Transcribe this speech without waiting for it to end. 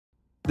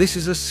This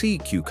is a sea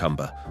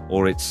cucumber,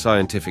 or its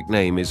scientific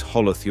name is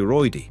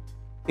Holothuroides,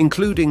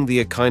 including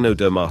the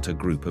Echinodermata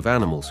group of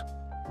animals.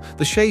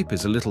 The shape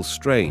is a little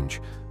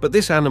strange, but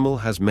this animal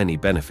has many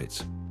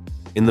benefits.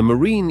 In the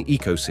marine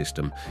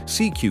ecosystem,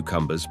 sea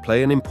cucumbers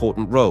play an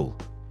important role.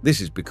 This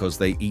is because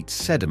they eat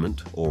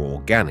sediment, or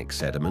organic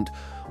sediment,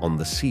 on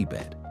the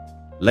seabed.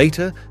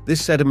 Later,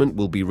 this sediment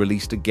will be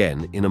released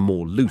again in a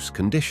more loose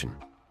condition.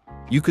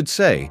 You could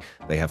say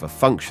they have a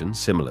function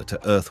similar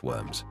to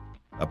earthworms.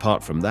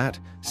 Apart from that,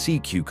 sea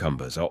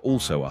cucumbers are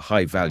also a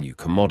high-value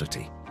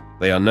commodity.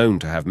 They are known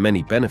to have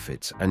many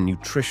benefits and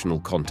nutritional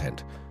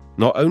content.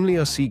 Not only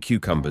are sea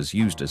cucumbers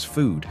used as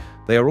food,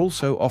 they are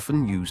also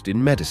often used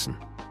in medicine.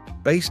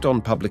 Based on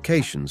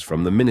publications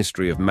from the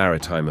Ministry of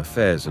Maritime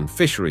Affairs and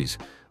Fisheries,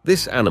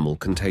 this animal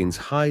contains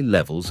high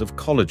levels of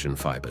collagen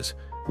fibers,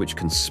 which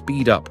can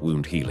speed up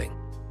wound healing.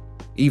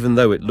 Even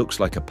though it looks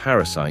like a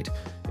parasite,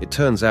 it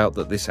turns out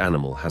that this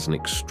animal has an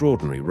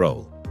extraordinary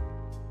role.